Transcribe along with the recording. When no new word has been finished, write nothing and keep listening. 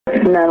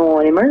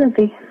911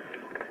 emergency.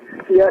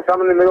 Yes,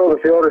 I'm in the middle of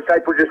the field.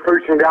 We're just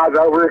pushing guys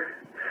over.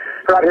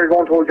 Right here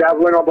going towards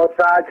Javelin on both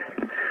sides.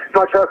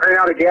 My truck ran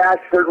out of gas.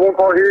 There's one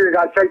car here and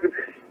got taken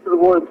to the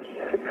woods.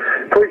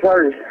 Please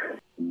hurry.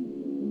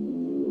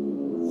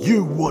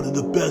 You wanted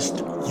the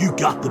best, you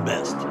got the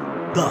best.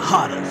 The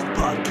hottest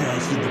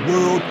podcast in the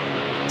world,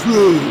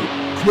 True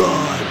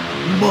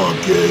Crime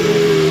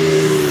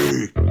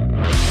Monkey!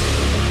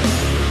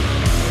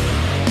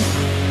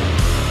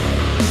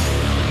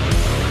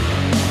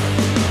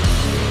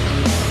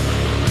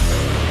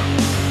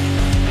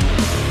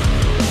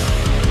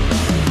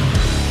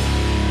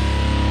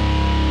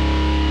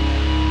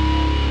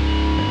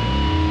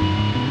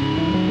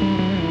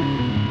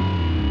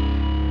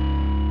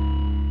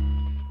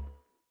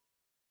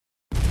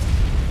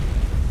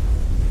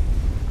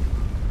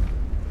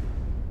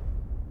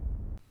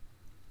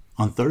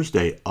 On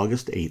Thursday,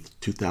 August 8th,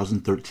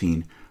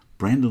 2013,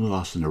 Brandon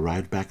Lawson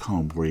arrived back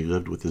home where he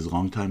lived with his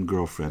longtime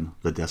girlfriend,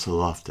 Ladessa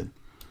Lofton.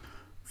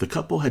 The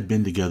couple had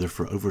been together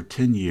for over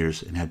 10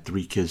 years and had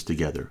 3 kids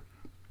together.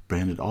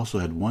 Brandon also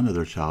had one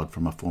other child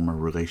from a former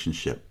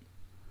relationship.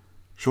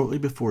 Shortly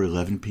before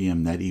 11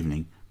 p.m. that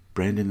evening,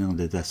 Brandon and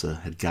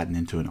Ladessa had gotten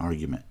into an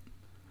argument.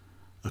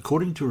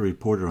 According to a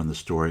reporter on the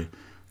story,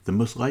 the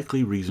most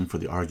likely reason for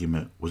the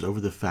argument was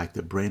over the fact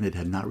that Brandon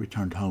had not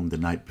returned home the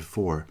night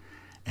before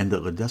and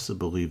that Ladessa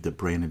believed that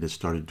Brandon had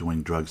started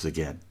doing drugs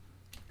again.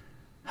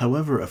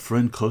 However, a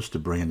friend close to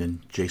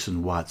Brandon,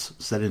 Jason Watts,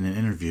 said in an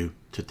interview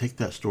to take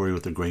that story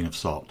with a grain of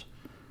salt.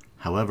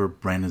 However,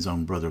 Brandon's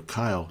own brother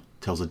Kyle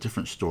tells a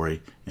different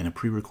story in a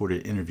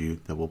pre-recorded interview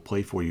that we'll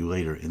play for you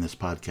later in this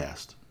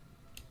podcast.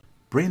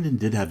 Brandon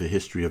did have a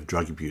history of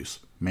drug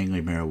abuse,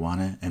 mainly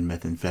marijuana and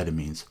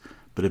methamphetamines,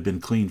 but had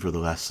been clean for the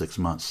last 6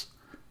 months.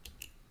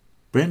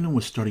 Brandon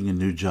was starting a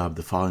new job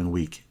the following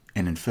week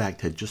and in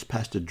fact had just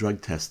passed a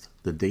drug test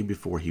the day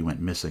before he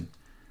went missing.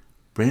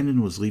 Brandon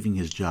was leaving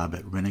his job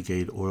at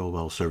Renegade Oil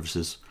Well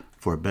Services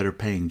for a better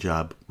paying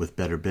job with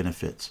better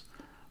benefits.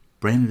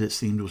 Brandon, it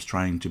seemed, was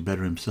trying to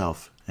better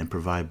himself and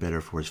provide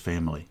better for his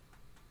family.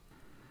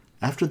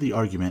 After the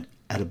argument,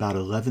 at about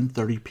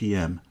 11:30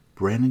 p.m.,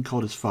 Brandon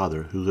called his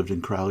father, who lived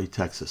in Crowley,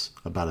 Texas,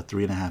 about a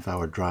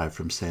 3.5-hour drive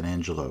from San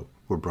Angelo,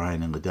 where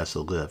Brian and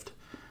Ladessa lived.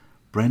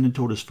 Brandon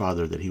told his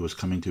father that he was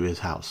coming to his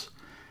house,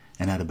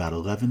 and at about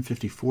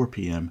 11:54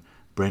 p.m.,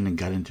 Brandon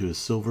got into his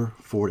silver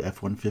Ford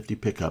F-150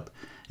 pickup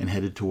and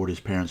headed toward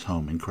his parents'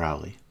 home in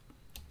Crowley.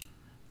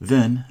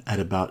 Then, at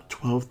about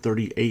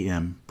 12:30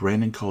 a.m.,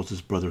 Brandon calls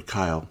his brother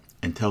Kyle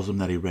and tells him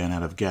that he ran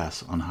out of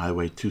gas on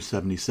Highway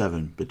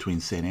 277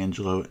 between San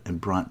Angelo and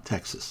Brant,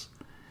 Texas.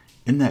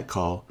 In that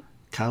call,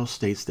 Kyle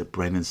states that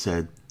Brandon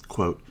said,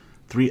 quote,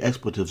 3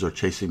 expletives are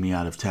chasing me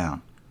out of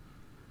town.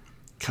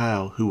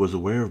 Kyle, who was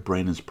aware of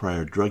Brandon's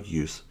prior drug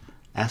use,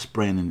 asked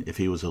Brandon if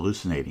he was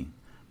hallucinating,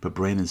 but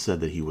Brandon said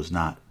that he was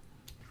not.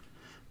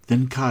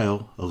 Then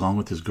Kyle, along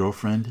with his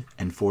girlfriend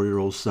and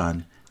 4-year-old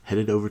son,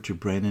 headed over to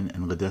Brandon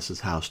and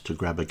Ladessa's house to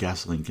grab a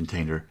gasoline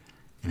container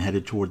and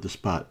headed toward the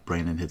spot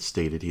Brandon had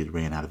stated he had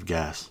ran out of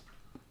gas.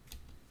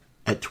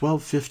 At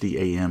 12:50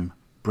 a.m.,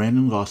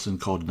 Brandon Lawson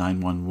called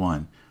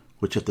 911,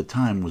 which at the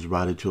time was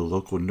routed to a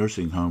local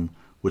nursing home,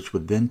 which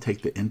would then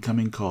take the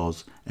incoming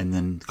calls and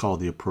then call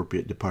the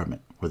appropriate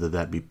department, whether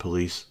that be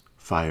police,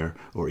 fire,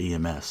 or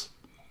EMS.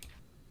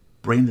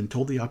 Brandon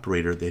told the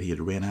operator that he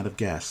had ran out of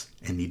gas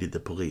and needed the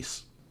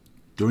police.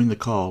 During the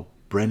call,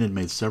 Brandon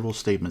made several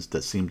statements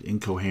that seemed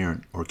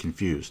incoherent or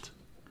confused.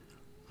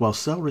 While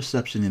cell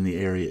reception in the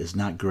area is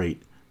not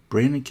great,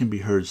 Brandon can be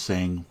heard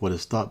saying what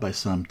is thought by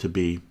some to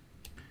be,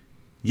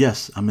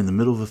 "Yes, I'm in the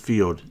middle of a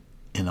field,"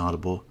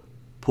 inaudible,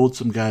 "pulled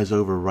some guys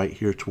over right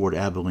here toward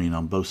Abilene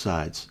on both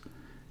sides,"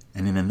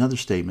 and in another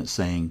statement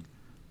saying,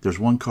 "There's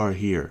one car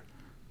here,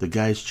 the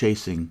guy's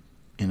chasing,"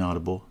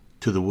 inaudible,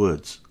 "to the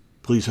woods.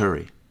 Please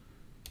hurry."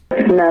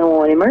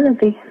 911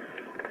 emergency.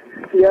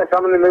 Yes,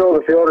 I'm in the middle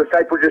of the field.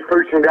 We're just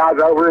pushing guys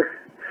over.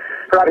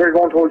 Right here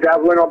going towards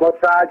Javelin on both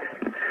sides.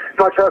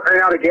 My truck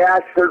ran out of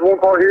gas. There's one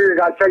car here and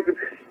got taken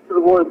to the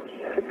woods.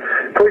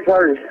 Please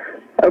hurry.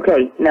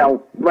 Okay,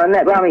 now run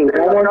that by me.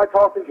 I'm not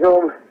talking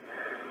to him.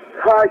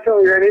 I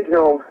actually ran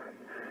into him.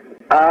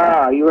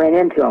 Ah, you ran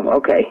into him.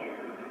 Okay.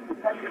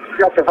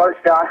 That's the first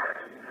guy.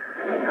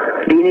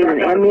 Do you need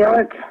an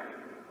ambulance?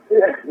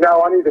 Yeah,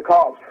 no, I need the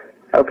cops.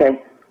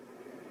 Okay.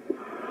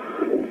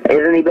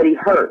 Is anybody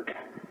hurt?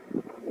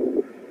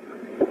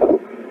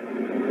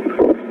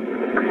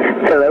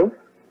 Hello?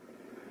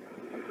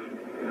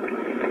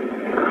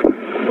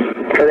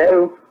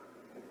 Hello?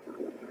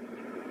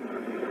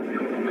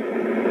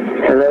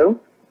 Hello?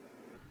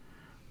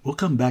 We'll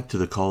come back to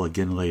the call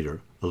again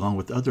later, along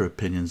with other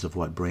opinions of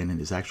what Brandon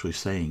is actually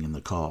saying in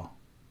the call.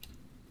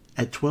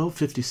 At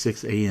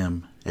 12:56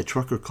 a.m., a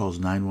trucker calls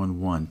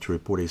 911 to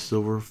report a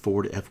silver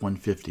Ford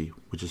F-150,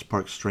 which is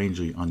parked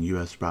strangely on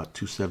U.S. Route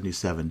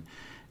 277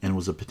 and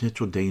was a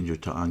potential danger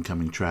to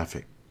oncoming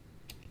traffic.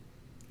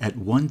 At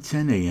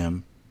 1:10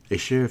 a.m., a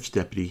sheriff's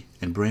deputy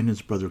and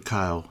Brandon's brother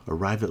Kyle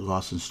arrive at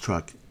Lawson's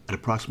truck at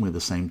approximately the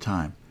same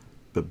time,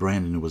 but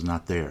Brandon was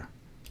not there.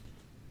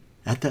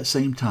 At that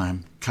same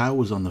time, Kyle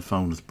was on the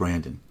phone with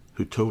Brandon,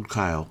 who told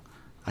Kyle,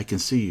 "I can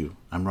see you,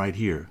 I'm right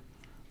here."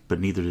 But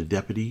neither the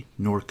deputy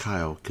nor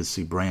Kyle could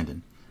see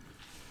Brandon.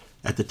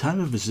 At the time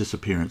of his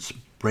disappearance,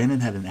 Brandon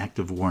had an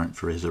active warrant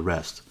for his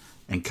arrest,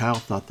 and Kyle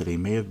thought that he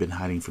may have been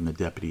hiding from the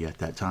deputy at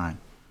that time.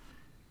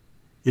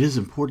 It is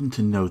important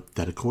to note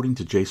that according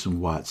to Jason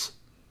Watts,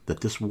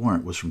 that this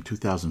warrant was from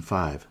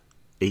 2005,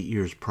 8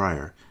 years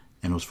prior,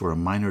 and was for a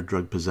minor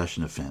drug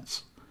possession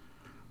offense.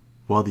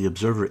 While the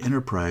Observer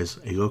Enterprise,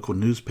 a local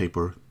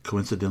newspaper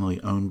coincidentally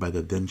owned by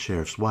the then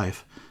sheriff's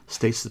wife,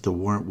 states that the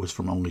warrant was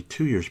from only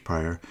 2 years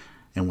prior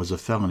and was a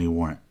felony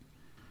warrant.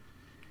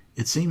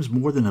 It seems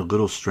more than a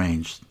little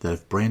strange that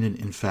if Brandon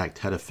in fact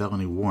had a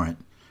felony warrant,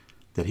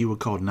 that he would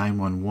call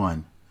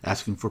 911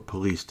 asking for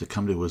police to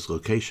come to his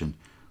location,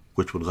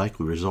 which would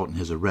likely result in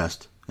his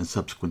arrest and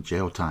subsequent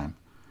jail time.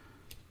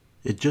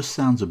 It just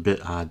sounds a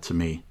bit odd to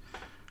me.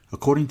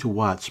 According to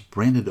Watts,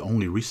 Brandon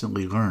only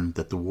recently learned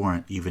that the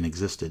warrant even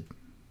existed.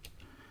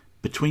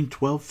 Between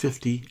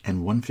 12:50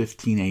 and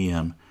 1:15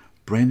 a.m.,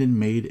 Brandon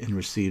made and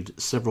received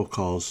several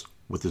calls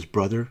with his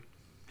brother,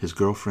 his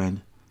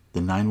girlfriend,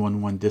 the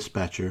 911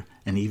 dispatcher,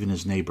 and even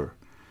his neighbor.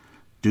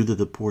 Due to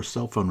the poor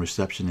cell phone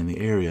reception in the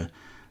area,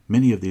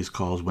 many of these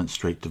calls went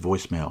straight to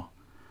voicemail.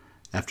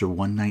 After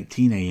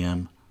 1:19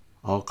 a.m.,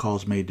 all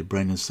calls made to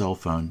Brandon's cell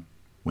phone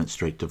went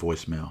straight to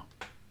voicemail.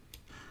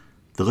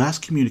 The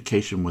last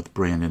communication with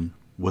Brandon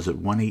was at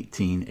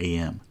 1:18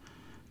 a.m.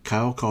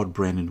 Kyle called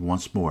Brandon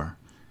once more.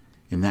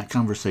 In that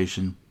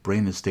conversation,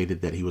 Brandon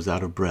stated that he was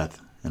out of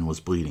breath and was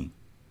bleeding.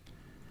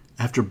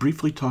 After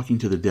briefly talking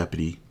to the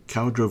deputy,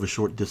 Kyle drove a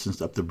short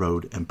distance up the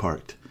road and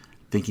parked,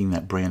 thinking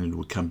that Brandon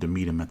would come to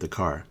meet him at the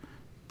car,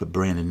 but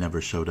Brandon never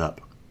showed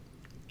up.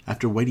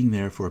 After waiting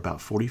there for about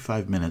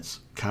 45 minutes,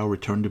 Kyle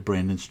returned to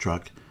Brandon's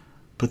truck,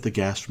 put the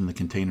gas from the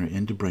container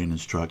into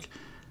Brandon's truck,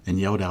 and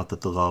yelled out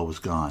that the law was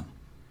gone.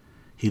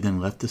 He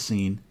then left the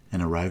scene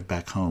and arrived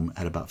back home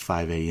at about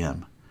 5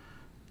 a.m.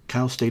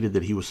 Kyle stated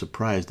that he was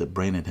surprised that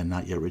Brandon had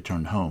not yet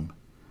returned home.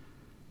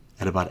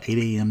 At about 8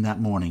 a.m. that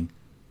morning,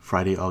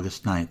 Friday,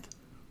 August 9th,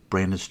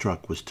 Brandon's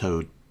truck was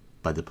towed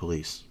by the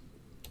police.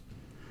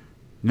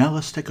 Now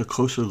let's take a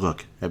closer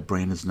look at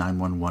Brandon's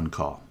 911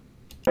 call.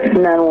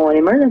 911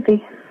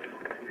 emergency.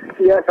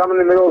 Yes, I'm in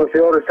the middle of the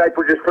field.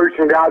 We're just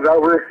pushing guys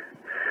over.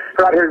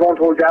 Right here going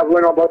towards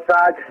Javelin on both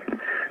sides.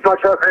 My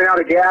truck ran out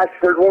of gas.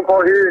 There's one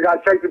car here. You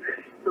got to take it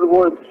to the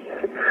woods.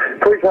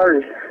 Please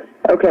hurry.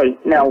 Okay,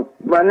 now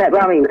run that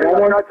by me.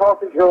 We're not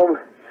talking to him.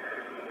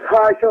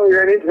 I saw you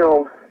ran into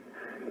him.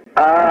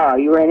 Ah,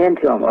 you ran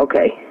into him.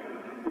 Okay.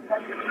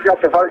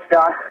 That's the first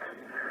guy.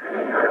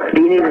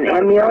 Do you need an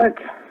ambulance?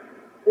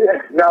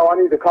 Yeah. No, I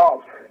need the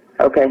cops.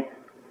 Okay.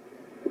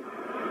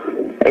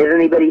 Is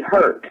anybody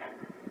hurt?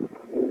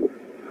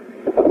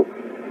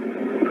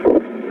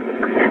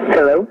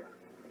 Hello?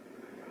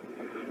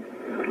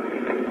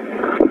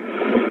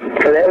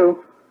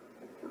 Hello?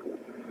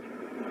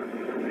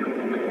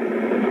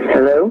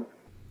 Hello?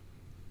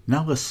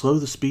 Now let's slow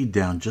the speed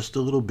down just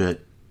a little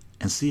bit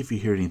and see if you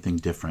hear anything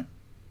different.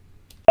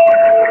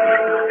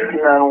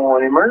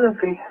 911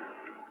 emergency.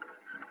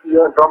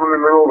 Yes, I'm in the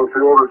middle of the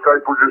field. We're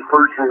just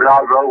pushing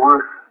guys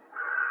over.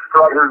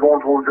 Right here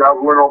going towards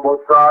Javelin on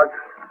both sides.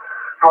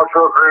 My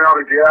truck ran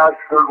out of gas.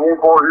 There's one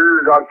car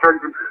here. You got to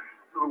take it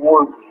to the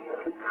woods.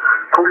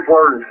 Please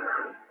hurry.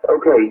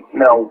 Okay,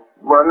 now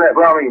run that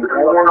by me.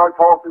 We're not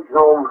talking to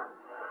him.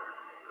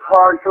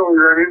 I saw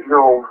you ran into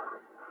him.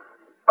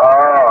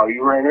 Ah,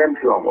 you ran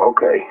into him.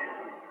 Okay.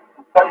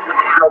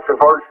 That's the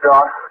first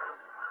guy.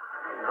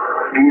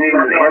 Do you need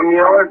an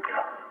ambulance?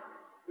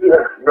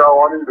 Yeah.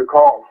 No, I need the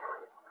cops.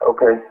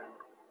 Okay.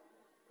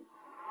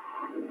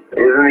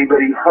 Is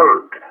anybody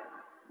hurt?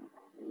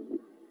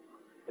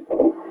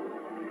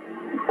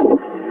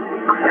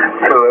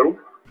 Hello?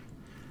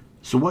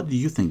 So what do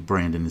you think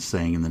Brandon is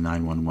saying in the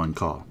 911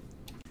 call?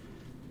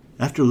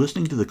 After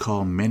listening to the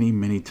call many,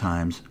 many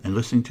times and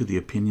listening to the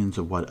opinions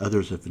of what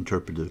others have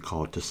interpreted the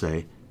call to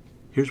say,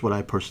 here's what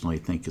I personally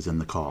think is in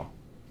the call.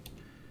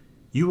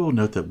 You will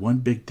note that one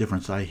big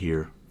difference I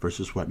hear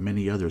versus what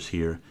many others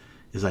hear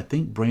is I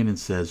think Brandon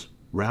says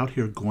route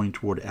here going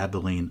toward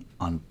Abilene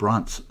on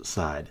Brant's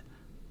side,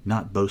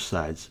 not both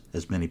sides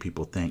as many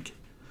people think.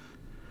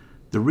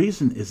 The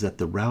reason is that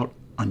the route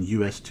on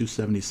US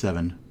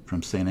 277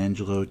 from San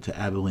Angelo to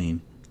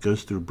Abilene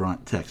goes through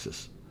Brant,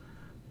 Texas.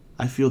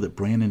 I feel that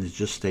Brandon is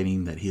just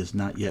stating that he has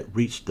not yet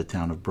reached the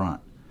town of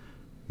Brant.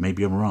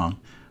 Maybe I'm wrong,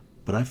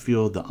 but I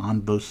feel the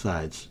on both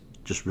sides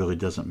just really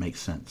doesn't make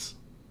sense.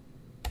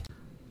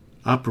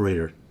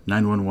 Operator,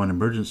 911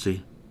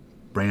 emergency.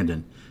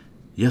 Brandon,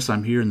 yes,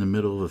 I'm here in the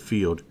middle of a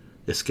field.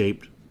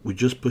 Escaped. We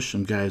just pushed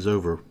some guys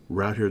over.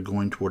 We're out here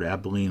going toward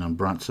Abilene on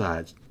Brant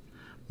sides.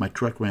 My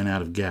truck ran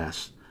out of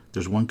gas.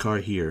 There's one car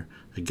here.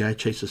 A guy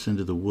chased us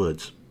into the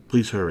woods.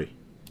 Please hurry.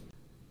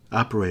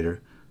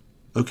 Operator,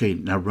 okay,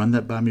 now run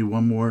that by me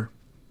one more.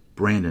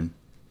 Brandon,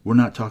 we're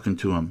not talking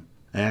to him.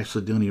 I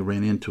accidentally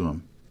ran into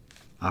him.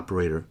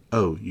 Operator,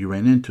 oh, you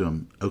ran into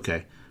him.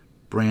 Okay.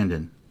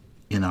 Brandon,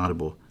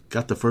 inaudible.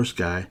 Got the first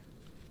guy.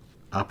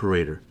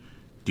 Operator,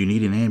 Do you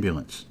need an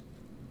ambulance?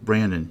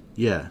 Brandon,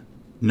 yeah.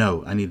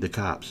 No, I need the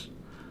cops.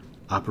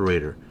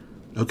 Operator,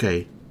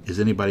 okay, is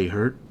anybody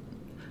hurt?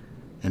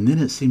 And then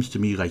it seems to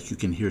me like you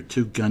can hear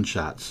 2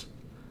 gunshots.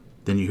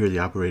 Then you hear the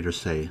operator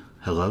say,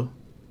 hello?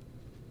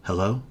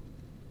 Hello?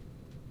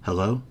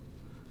 Hello?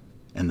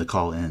 And the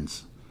call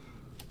ends.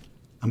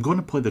 I'm going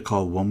to play the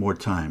call one more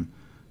time.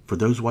 For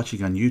those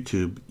watching on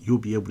YouTube, you'll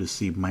be able to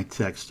see my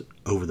text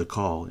over the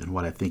call and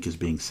what I think is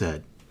being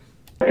said.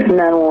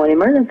 911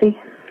 emergency.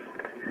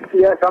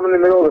 Yes, I'm in the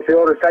middle of the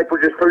field. The state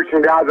we're just pushing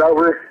some guys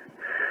over.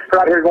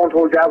 Right here going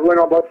towards Javelin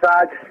on both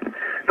sides.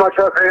 My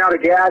truck ran out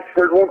of gas.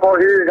 There's one car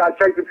here. Got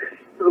taken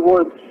to the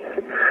woods.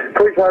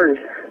 Please hurry.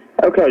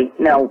 Okay,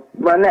 now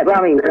run that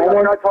by me.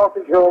 I'm not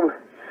talking to him.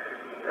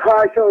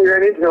 I actually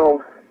ran into him.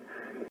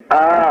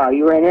 Ah,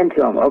 you ran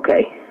into him.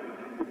 Okay.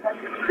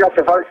 That's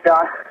the first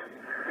guy.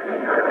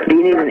 Do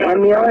you need an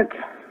ambulance?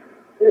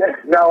 Yeah.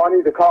 No, I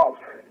need the cops.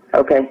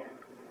 Okay.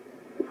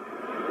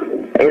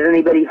 Is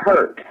anybody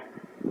hurt?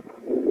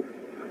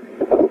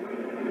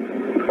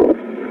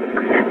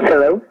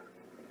 Hello?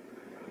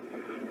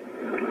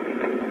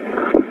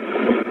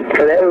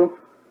 Hello?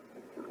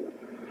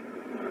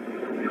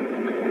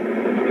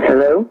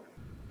 Hello?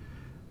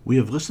 We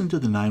have listened to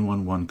the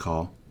 911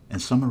 call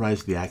and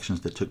summarized the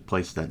actions that took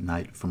place that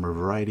night from a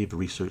variety of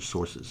research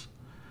sources.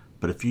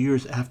 But a few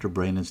years after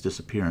Brandon's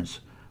disappearance,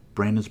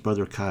 Brandon's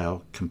brother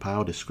Kyle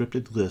compiled a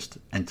scripted list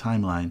and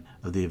timeline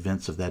of the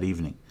events of that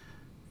evening.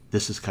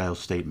 This is Kyle's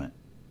statement.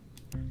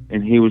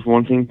 And he was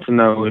wanting to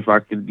know if I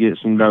could get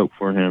some dope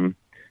for him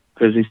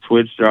because he's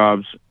switched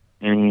jobs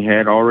and he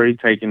had already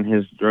taken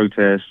his drug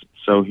test,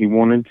 so he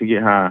wanted to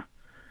get high.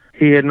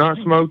 He had not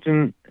smoked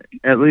in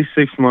at least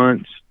 6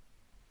 months,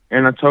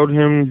 and I told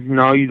him,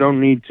 no, you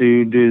don't need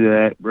to do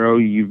that, bro.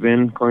 You've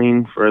been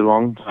clean for a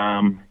long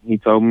time. He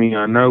told me,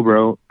 I know,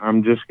 bro.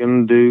 I'm just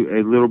going to do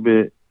a little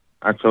bit.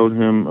 I told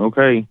him,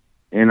 okay.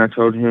 And I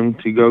told him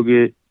to go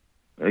get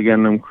a guy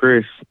named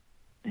Chris.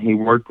 He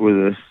worked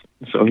with us.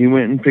 So he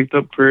went and picked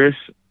up Chris,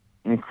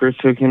 and Chris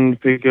took him to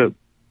pick up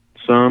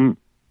some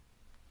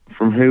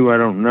from who I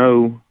don't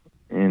know.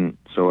 And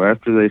so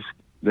after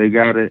they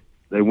got it,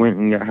 they went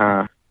and got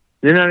high.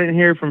 Then I didn't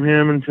hear from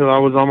him until I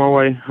was on my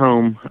way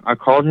home. I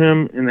called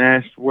him and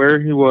asked where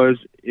he was,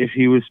 if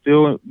he was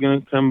still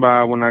going to come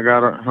by when I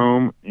got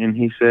home, and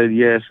he said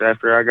yes.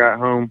 After I got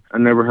home, I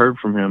never heard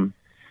from him.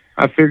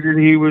 I figured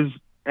he was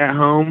at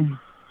home,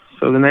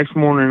 so the next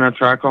morning I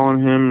tried calling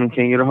him and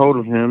can't get a hold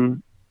of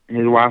him.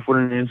 His wife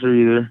wouldn't answer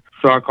either.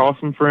 So I called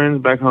some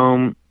friends back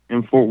home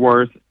in Fort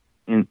Worth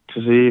and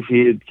to see if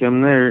he had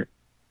come there,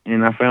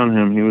 and I found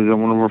him. He was at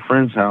one of our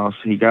friends' house.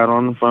 He got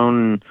on the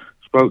phone and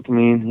spoke to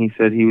me, and he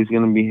said he was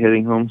going to be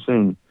heading home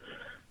soon.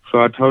 So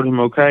I told him,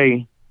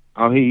 okay,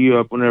 I'll hit you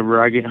up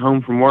whenever I get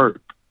home from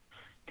work.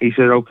 He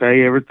said,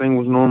 okay, everything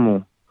was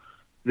normal.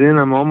 Then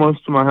I'm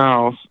almost to my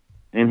house,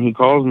 and he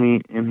calls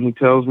me, and he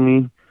tells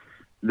me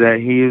that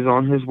he is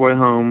on his way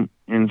home,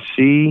 and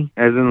she,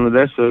 as in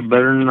Ladessa,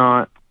 better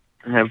not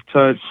have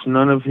touched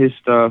none of his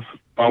stuff.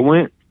 I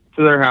went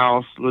to their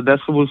house.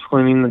 Ladessa was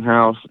cleaning the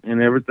house,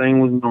 and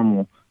everything was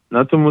normal.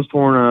 Nothing was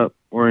torn up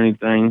or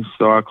anything,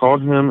 so I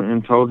called him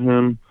and told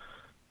him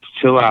to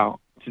chill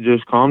out, to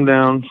just calm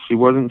down. She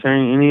wasn't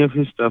tearing any of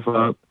his stuff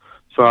up,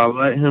 so I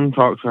let him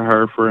talk to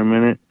her for a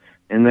minute,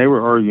 and they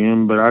were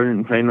arguing, but I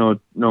didn't pay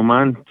no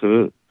mind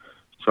to it.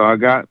 So I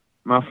got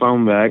my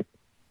phone back,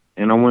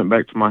 and I went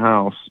back to my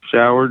house,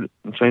 showered,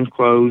 and changed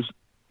clothes,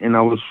 and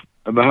I was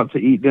about to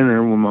eat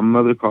dinner when my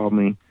mother called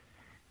me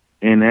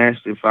and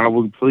asked if I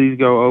would please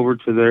go over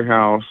to their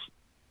house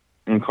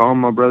and calm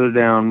my brother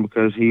down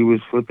because he was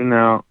flipping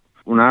out.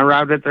 When I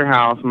arrived at their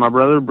house, my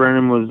brother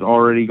Brandon was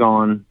already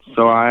gone.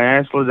 So I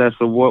asked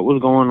Ladessa what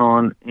was going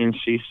on, and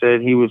she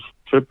said he was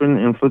tripping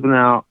and flipping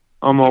out.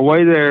 On my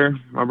way there,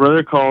 my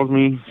brother calls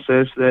me,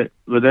 says that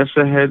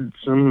Ladessa had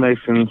some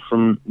Mexicans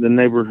from the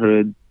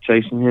neighborhood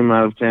chasing him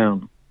out of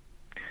town.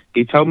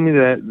 He told me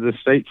that the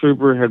state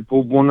trooper had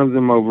pulled one of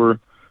them over,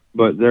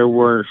 but there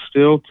were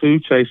still 2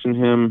 chasing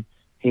him.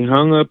 He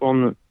hung up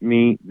on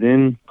me,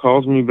 then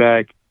calls me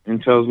back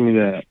and tells me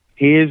that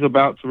he is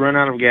about to run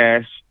out of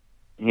gas.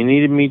 He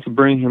needed me to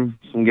bring him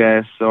some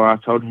gas, so I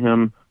told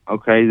him,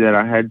 okay, that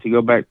I had to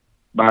go back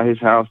by his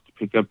house to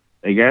pick up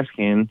a gas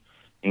can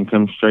and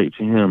come straight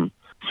to him.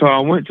 So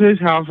I went to his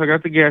house, I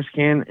got the gas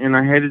can, and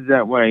I headed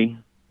that way.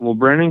 Well,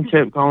 Brandon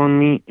kept calling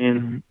me,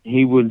 and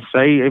he would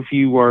say a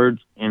few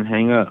words and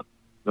hang up.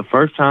 The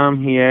first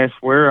time he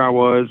asked where I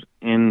was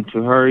and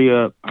to hurry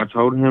up, I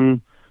told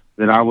him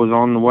that I was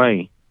on the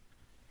way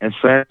as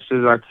fast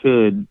as I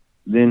could.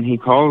 Then he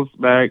calls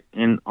back,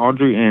 and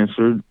Audrey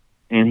answered,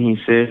 and he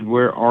said,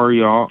 where are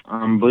y'all?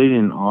 I'm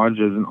bleeding,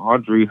 Audrey. As in,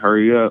 Audrey,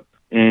 hurry up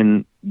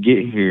and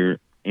get here.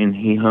 And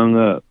he hung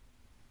up.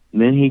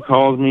 Then he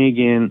calls me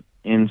again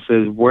and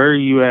says, where are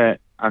you at?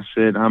 I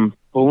said, I'm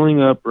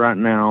pulling up right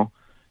now.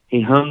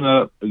 He hung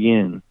up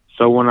again.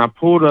 So when I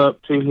pulled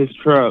up to his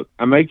truck,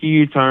 I make a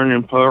U-turn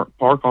and park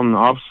on the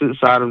opposite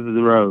side of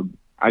the road.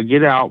 I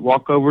get out,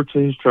 walk over to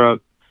his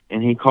truck,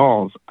 and he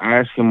calls. I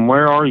ask him,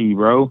 where are you,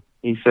 bro?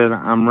 He said,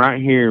 I'm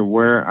right here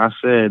where I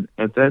said.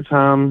 At that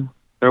time,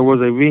 there was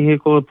a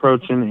vehicle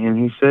approaching, and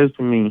he says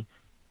to me,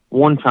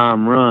 one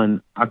time,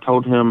 run. I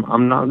told him,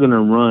 I'm not going to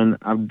run.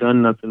 I've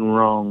done nothing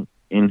wrong.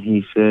 And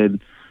he said,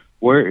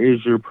 where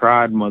is your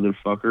pride,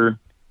 motherfucker?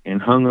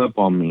 And hung up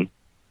on me.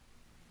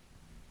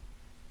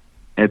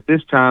 At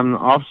this time, the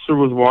officer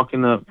was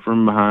walking up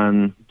from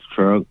behind the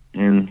truck,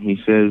 and he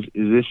says,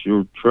 is this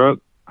your truck?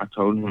 I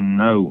told him,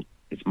 no,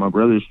 it's my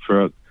brother's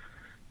truck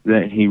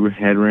that he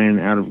had ran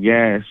out of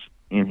gas,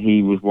 and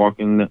he was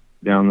walking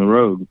down the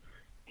road.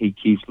 He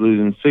keeps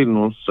losing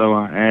signals, so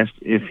I asked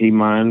if he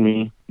minded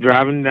me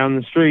driving down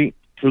the street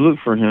to look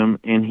for him,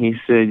 and he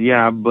said,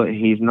 yeah, but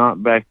he's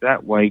not back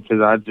that way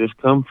because I just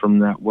come from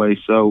that way.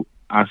 So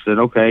I said,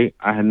 okay.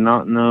 I had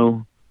not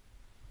known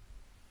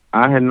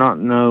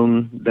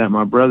that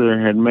my brother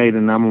had made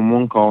a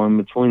 911 call in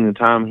between the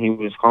time he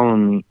was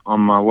calling me on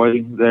my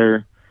way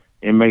there.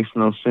 It makes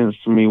no sense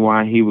to me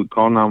why he would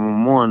call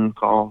 911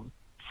 call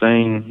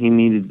saying he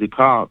needed the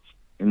cops,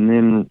 and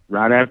then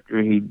right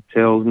after he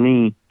tells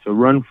me to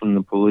run from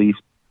the police.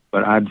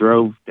 But I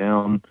drove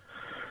down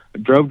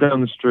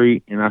the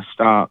street and I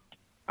stopped.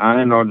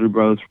 I and Audrey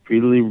both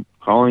repeatedly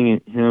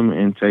calling him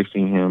and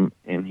texting him,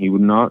 and he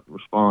would not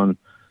respond.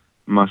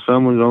 My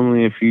son was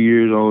only a few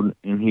years old,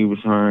 and he was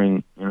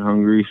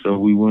hungry, so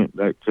we went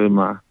back to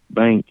my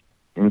bank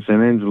in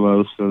San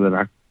Angelo so that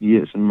I could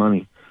get some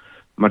money.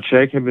 My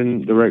check had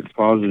been direct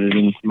deposited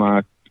into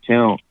my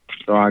account,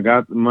 so I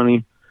got the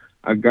money.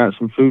 I got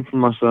some food for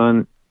my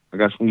son. I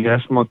got some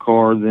gas in my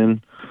car.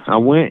 Then I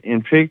went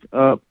and picked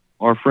up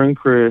our friend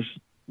Chris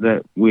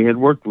that we had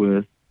worked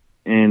with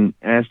and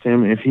asked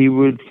him if he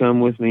would come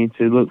with me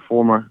to look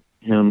for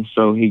him.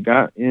 So he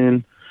got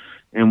in,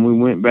 and we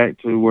went back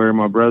to where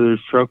my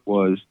brother's truck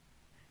was,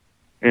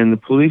 and the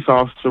police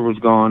officer was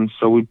gone.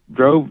 So we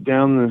drove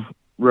down the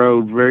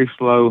road very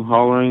slow,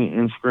 hollering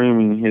and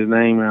screaming his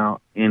name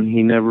out, and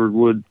he never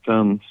would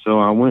come. So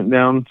I went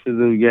down to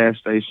the gas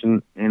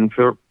station and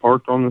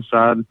parked on the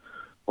side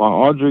while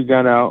Audrey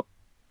got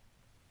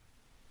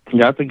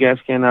the gas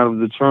can out of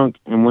the trunk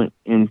and went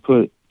and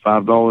put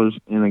 $5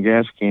 in a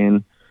gas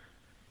can.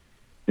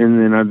 And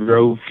then I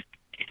drove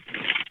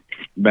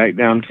back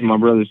down to my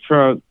brother's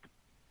truck,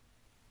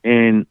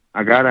 and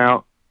I got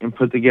out and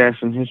put the gas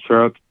in his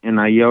truck, and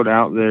I yelled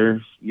out,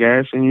 there's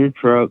gas in your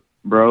truck,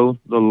 bro.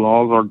 The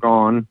laws are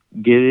gone.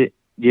 Get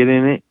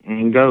in it,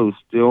 and go.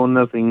 Still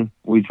nothing.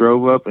 We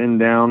drove up and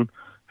down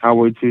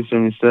Highway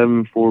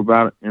 277 for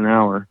about an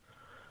hour,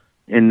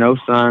 and no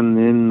sign.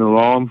 Then the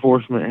law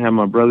enforcement had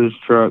my brother's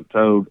truck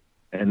towed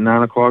at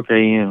 9 o'clock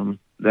a.m.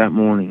 that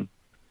morning.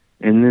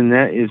 And then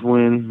that is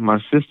when my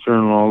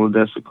sister-in-law,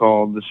 Ladessa,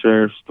 called the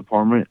sheriff's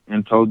department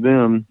and told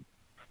them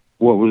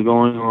what was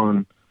going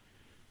on.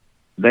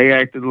 They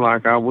acted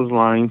like I was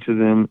lying to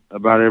them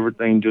about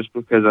everything just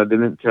because I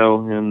didn't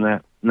tell him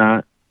that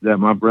night that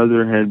my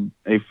brother had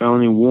a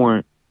felony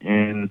warrant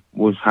and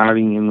was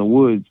hiding in the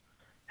woods.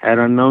 Had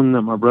I known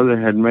that my brother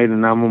had made a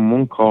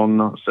 911 call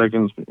not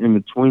seconds in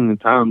between the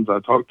times I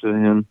talked to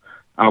him,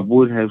 I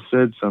would have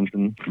said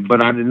something.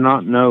 But I did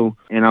not know,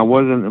 and I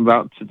wasn't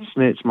about to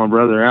snitch my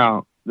brother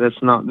out.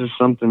 That's not just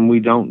something we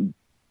don't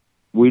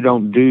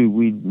do.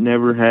 We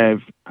never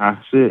have.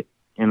 I sit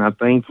and I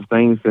think of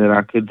things that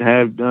I could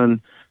have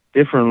done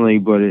differently,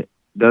 but it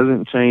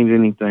doesn't change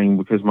anything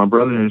because my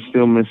brother is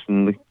still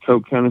missing. The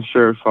Coke County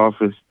Sheriff's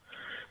Office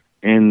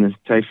and the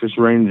Texas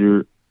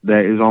Ranger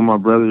that is on my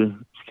brother's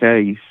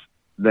case,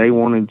 they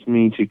wanted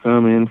me to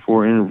come in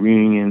for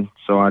interviewing, and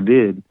so I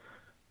did.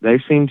 They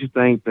seem to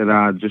think that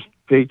I just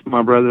picked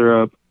my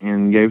brother up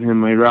and gave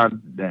him a ride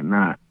that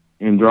night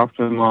and dropped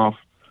him off.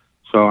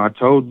 So I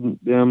told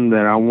them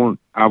that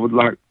I would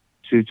like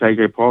to take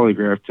a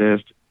polygraph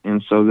test,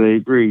 and so they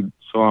agreed.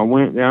 So I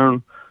went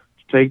down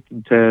to take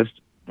the test,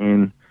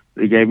 and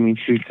they gave me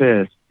 2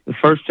 tests. The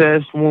first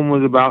test, one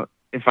was about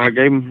if I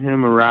gave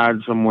him a ride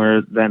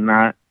somewhere that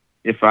night,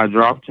 if I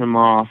dropped him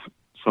off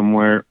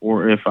somewhere,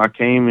 or if I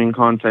came in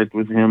contact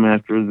with him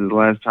after the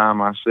last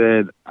time I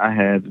said I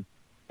had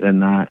that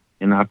night,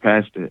 and I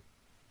passed it.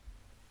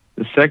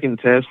 The second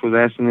test was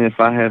asking if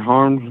I had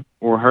harmed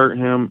or hurt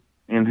him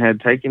and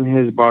had taken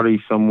his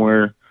body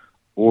somewhere,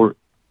 or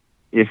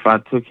if I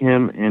took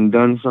him and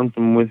done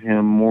something with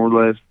him. More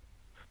or less,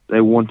 they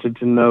wanted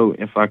to know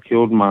if I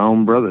killed my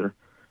own brother,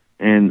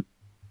 and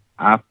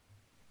I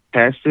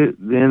passed it.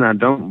 Then I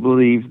don't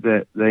believe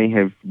that they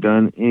have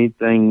done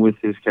anything with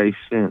his case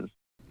since.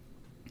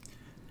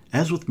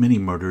 As with many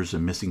murders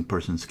and missing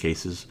persons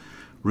cases,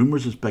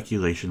 rumors and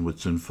speculation would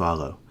soon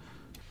follow.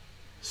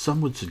 Some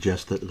would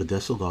suggest that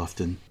Ladessa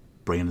Lofton,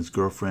 Brandon's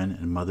girlfriend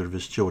and mother of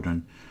his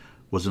children,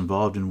 was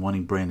involved in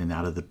wanting Brandon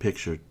out of the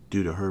picture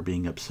due to her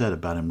being upset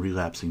about him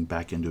relapsing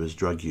back into his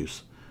drug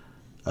use.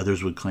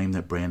 Others would claim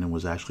that Brandon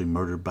was actually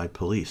murdered by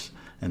police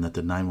and that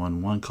the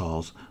 911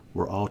 calls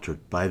were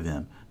altered by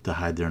them to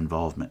hide their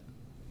involvement.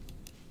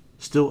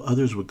 Still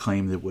others would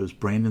claim that it was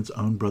Brandon's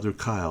own brother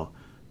Kyle,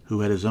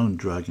 who had his own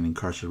drug and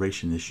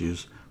incarceration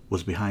issues,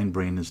 was behind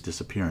Brandon's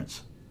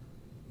disappearance.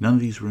 None of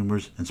these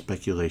rumors and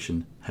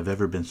speculation have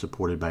ever been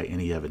supported by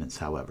any evidence,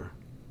 however.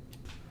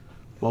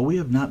 While we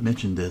have not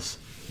mentioned this,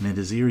 and it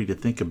is eerie to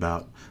think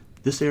about,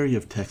 this area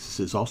of Texas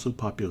is also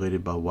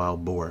populated by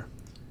wild boar.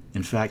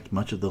 In fact,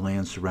 much of the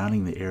land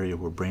surrounding the area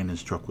where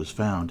Brandon's truck was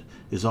found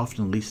is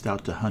often leased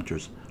out to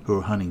hunters who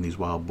are hunting these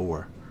wild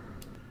boar.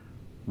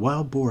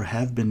 Wild boar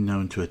have been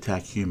known to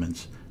attack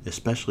humans,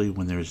 especially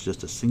when there is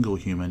just a single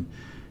human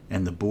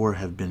and the boar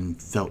have been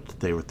felt that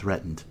they were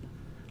threatened.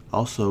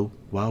 Also,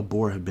 wild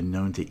boar have been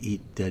known to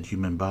eat dead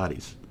human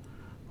bodies.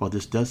 While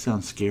this does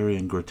sound scary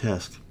and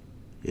grotesque,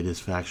 it is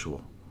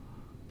factual.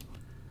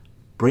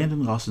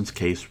 Brandon Lawson's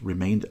case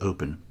remained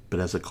open,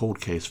 but as a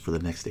cold case for the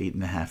next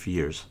 8.5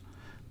 years.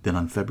 Then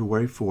on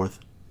February 4th,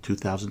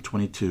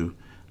 2022,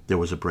 there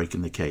was a break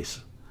in the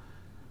case.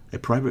 A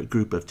private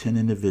group of 10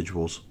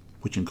 individuals,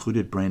 which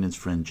included Brandon's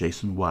friend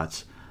Jason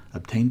Watts,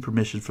 obtained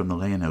permission from the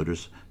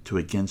landowners to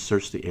again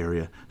search the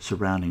area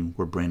surrounding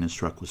where Brandon's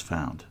truck was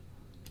found.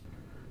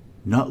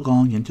 Not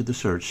long into the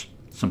search,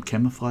 some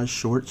camouflage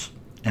shorts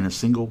and a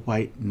single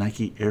white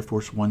Nike Air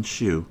Force One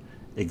shoe,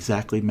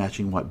 exactly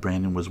matching what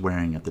Brandon was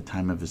wearing at the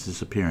time of his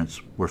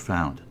disappearance, were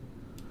found.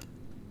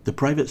 The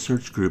private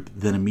search group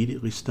then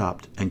immediately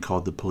stopped and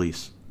called the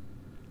police.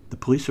 The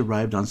police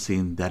arrived on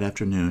scene that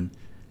afternoon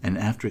and,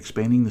 after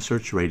expanding the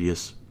search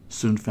radius,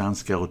 soon found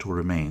skeletal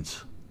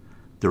remains.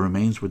 The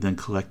remains were then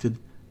collected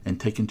and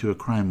taken to a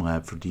crime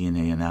lab for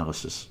DNA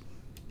analysis.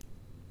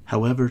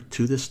 However,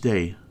 to this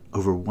day,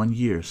 over 1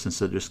 year since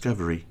the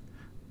discovery,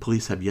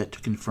 police have yet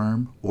to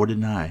confirm or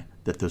deny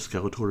that those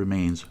skeletal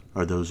remains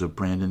are those of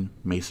Brandon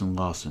Mason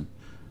Lawson,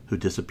 who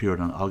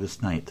disappeared on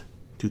August 9th,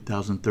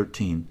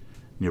 2013,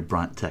 near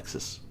Brant,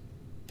 Texas.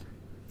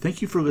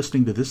 Thank you for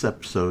listening to this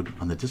episode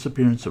on the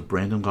disappearance of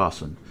Brandon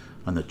Lawson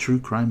on the True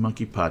Crime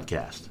Monkey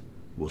podcast.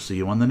 We'll see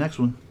you on the next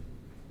one.